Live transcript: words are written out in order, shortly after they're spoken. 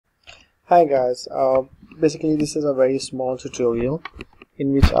Hi guys, basically this is a very small tutorial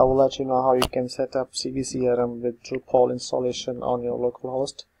in which I will let you know how you can set up CiviCRM with Drupal installation on your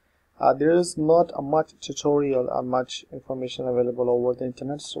localhost. There is not a much tutorial or much information available over the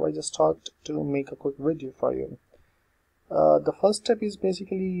internet, so I just thought to make a quick video for you. The first step is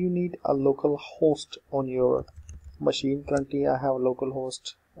basically you need a local host on your machine. Currently I have a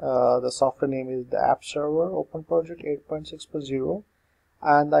localhost. The software name is the app server open project 8.6.0.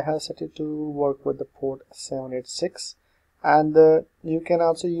 and I have set it to work with the port 786, and you can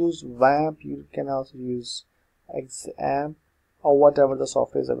also use WAMP, you can also use XAMPP or whatever the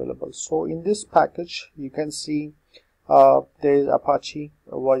software is available. So in this package you can see there is Apache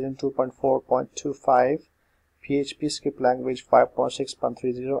version 2.4.25, PHP script language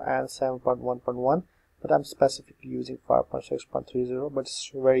 5.6.30 and 7.1.1, but I'm specifically using 5.6.30, but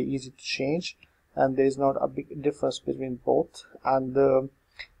it's very easy to change and there is not a big difference between both. And the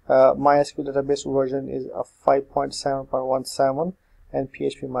MySQL database version is a 5.7.17 and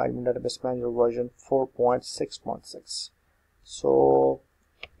PHP MyAdmin database manager version 4.6.6. so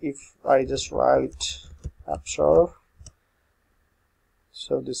if I just write appserve,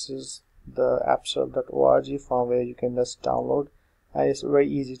 so this is the appserve.org from where you can just download, and it's very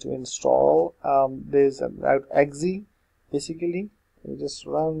easy to install. There's an exe. Basically you just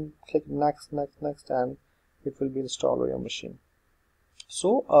click next, and it will be installed on your machine.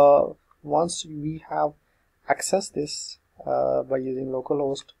 So once we have accessed this by using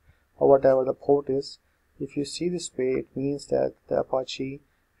localhost or whatever the port is, if you see this way, it means that the Apache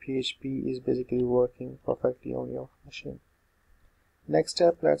PHP is basically working perfectly on your machine. Next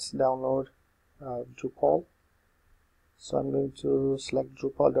step, let's download Drupal. So I'm going to select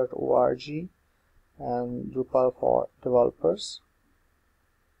drupal.org and Drupal for developers.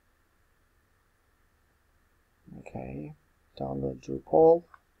 Okay, download Drupal,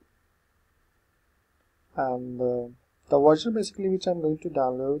 and the version basically which I'm going to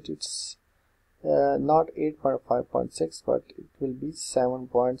download, it's not 8.5.6 but it will be 7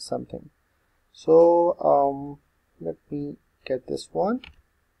 point something. So let me get this one,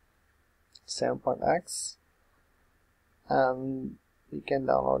 7.x, and we can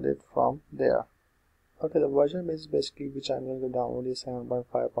download it from there. Okay, the version is basically which I'm going to download is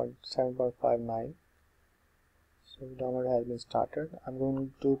 7.5.7.59. So the download has been started. I'm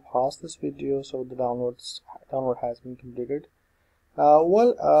going to pause this video so the download has been completed.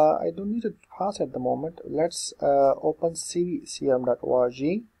 I don't need to pause at the moment. Let's open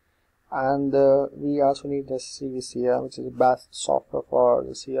CiviCRM.org, and we also need the CiviCRM, which is the best software for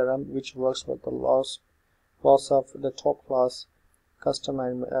the CRM, which works with the lots of the top class custom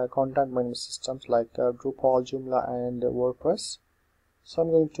and content management systems like Drupal, Joomla, and WordPress. So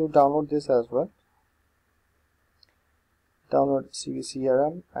I'm going to download this as well. Download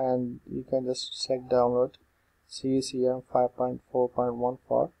CiviCRM, and you can just select download CiviCRM 5.4.1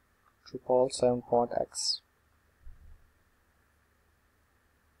 for Drupal 7.x.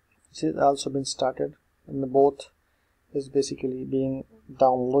 This has also been started, and the both is basically being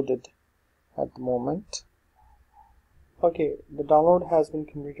downloaded at the moment. Okay, the download has been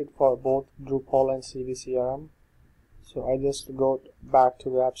completed for both Drupal and CiviCRM. So I just go back to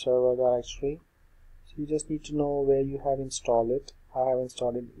the app server directory. So you just need to know where you have installed it. I have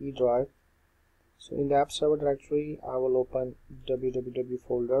installed it in E drive. So in the app server directory, I will open www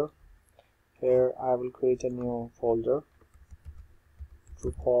folder. Here I will create a new folder,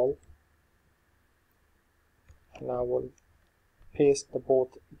 Drupal, and I will paste the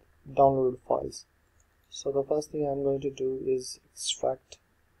both downloaded files. So the first thing I'm going to do is extract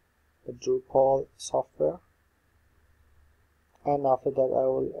the Drupal software, and after that I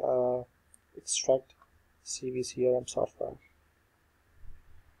will extract CiviCRM software.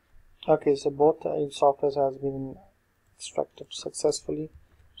 Okay, so both softwares has been extracted successfully.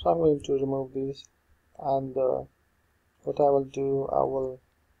 So I'm going to remove these, and what I will do, I will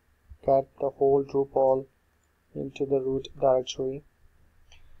get the whole Drupal into the root directory,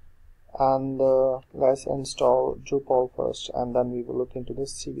 and let's install Drupal first, and then we will look into the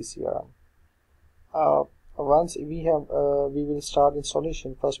CiviCRM. Once we have we will start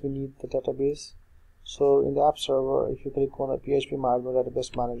installation. First we need the database. So in the app server, if you click on the PHP MyAdmin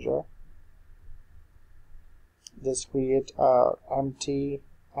database manager, just create an empty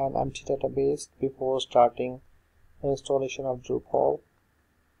database before starting installation of Drupal.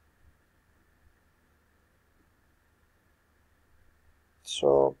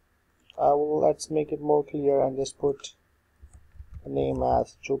 So let's make it more clear and just put the name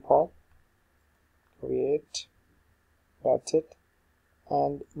as Drupal. Create, that's it.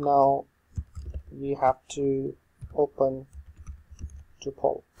 And now we have to open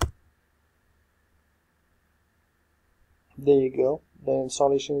Drupal. There you go. The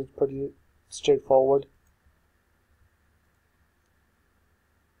installation is pretty straightforward.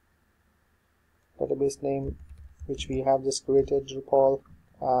 Database name which we have just created, Drupal,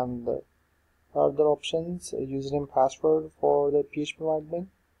 and other options, username, password for the PHP admin.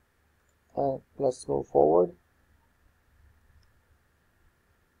 And let's go forward.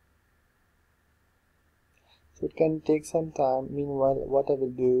 So it can take some time. Meanwhile, what I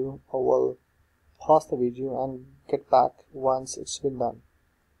will do, I will pause the video and get back once it's been done.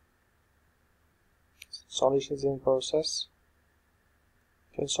 Installation is in process.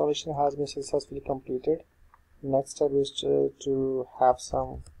 The installation has been successfully completed. Next step is to have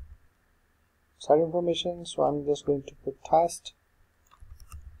some site information. So I'm just going to put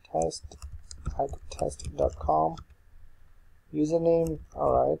test@test.com, username,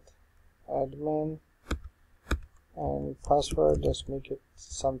 alright, admin, and password, just make it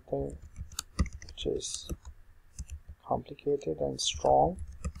something which is complicated and strong.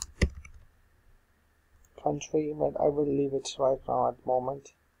 Country, but I will leave it right now at the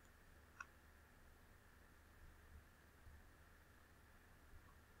moment.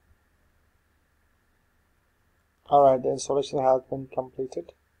 Alright, the installation has been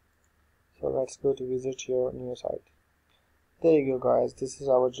completed. So let's go to visit your new site. There you go, guys. This is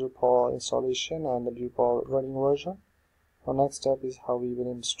our Drupal installation and the Drupal running version. Our next step is how we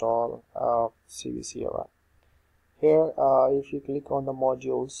will install CiviCRM. Here, if you click on the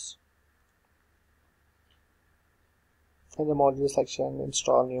modules, in the module section,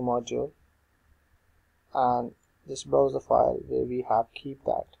 install new module, and just browse the file where we have keep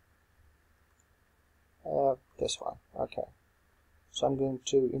that. This one. Okay. So I'm going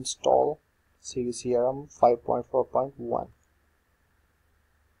to install CiviCRM 5.4.1.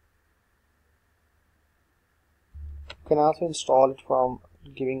 You can also install it from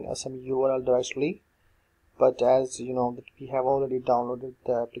giving us some URL directly, but as you know that we have already downloaded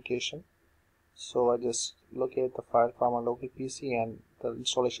the application, so I just locate the file from a local PC and the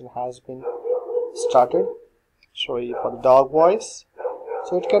installation has been started. Sorry for the dog voice.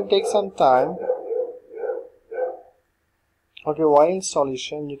 So it can take some time. Okay, while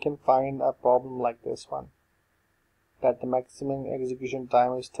installation you can find a problem like this one, that the maximum execution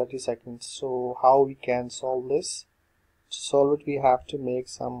time is 30 seconds. So how we can solve this? To solve it, we have to make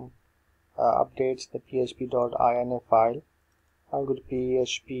some updates to the php.ini file. I'll go to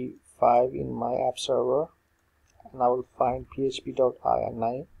PHP 5 in my app server and I will find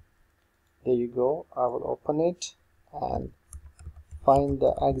php.ini. There you go. I will open it and find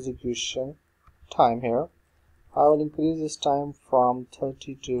the execution time here. I will increase this time from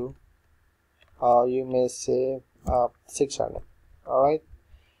 30 to you may say 600. Alright,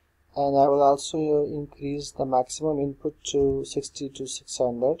 and I will also increase the maximum input to 60 to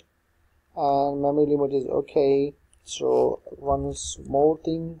 600, and memory limit is okay. So one more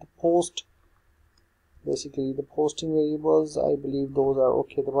thing, the post, basically the posting variables, I believe those are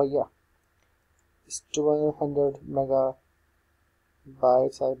okay. But yeah, it's 200 megabytes,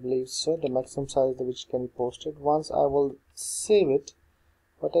 I believe so, the maximum size which can be posted. Once I will save it,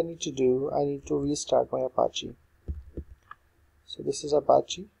 what I need to do, I need to restart my Apache. So this is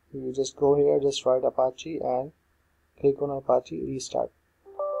Apache. You just go here, just write Apache and click on Apache, restart.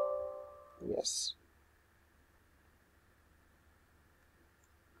 Yes.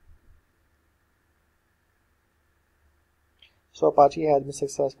 So Apache has been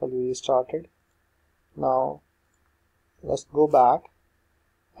successfully restarted. Now let's go back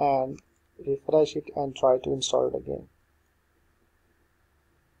and refresh it and try to install it again.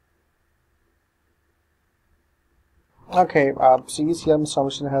 Okay, CiviCRM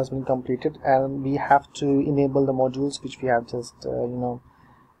installation has been completed and we have to enable the modules which we have just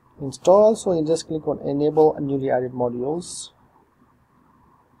installed. So you just click on enable newly added modules.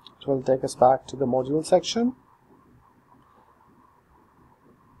 It will take us back to the module section.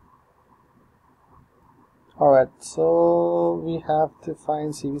 Alright, so we have to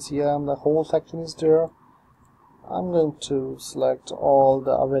find CiviCRM. The whole section is there. I'm going to select all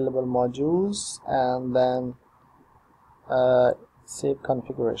the available modules and then save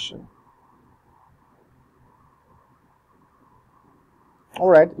configuration.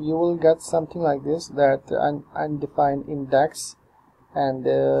 Alright, you will get something like this, that undefined index, and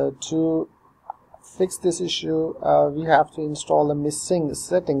to fix this issue we have to install the missing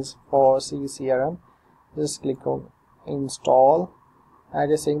settings for CiviCRM. Just click on install, and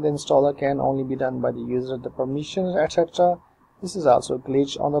just saying the installer can only be done by the user, the permissions, etc. This is also a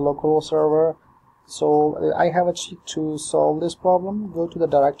glitch on the local server. So I have a cheat to solve this problem. Go to the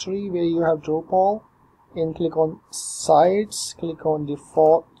directory where you have Drupal and click on sites, click on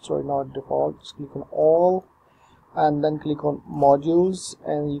default, sorry not default, just click on all, and then click on modules,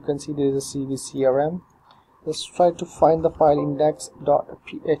 and you can see there is a CiviCRM. Just try to find the file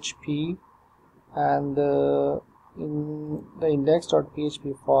index.php, and in the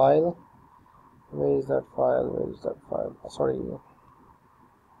index.php file, where is that file? Sorry,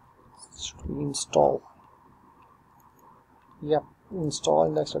 install. Yep, install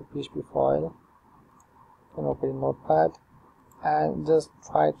index.php file. You can open Notepad and just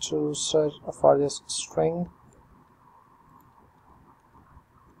try to search for this string.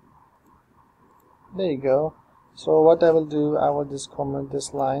 There you go. So what I will do, I will just comment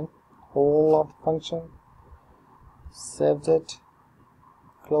this line, whole of the function, saved it,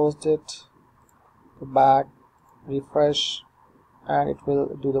 closed it, go back, refresh, and it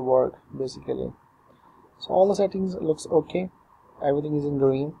will do the work basically. So all the settings looks okay, everything is in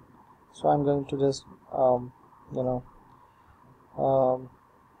green. So I'm going to just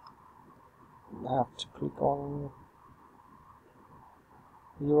have to click on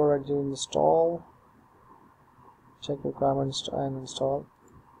you are ready to install, check requirements and install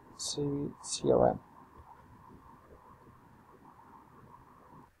CiviCRM.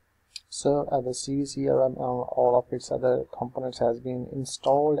 So the CiviCRM and all of its other components has been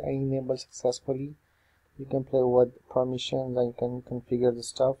installed and enabled successfully. You can play with permissions and you can configure the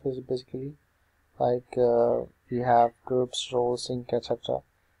stuff. Is basically like you have groups, roles, sync, etc.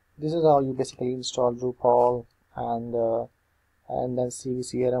 This is how you basically install Drupal and then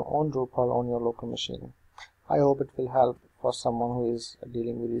CiviCRM on Drupal on your local machine. I hope it will help for someone who is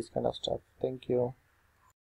dealing with this kind of stuff. Thank you.